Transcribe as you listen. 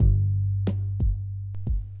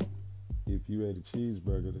you ate a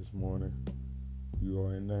cheeseburger this morning, you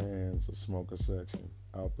are in the hands of Smoker Section.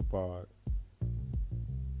 Out the pod.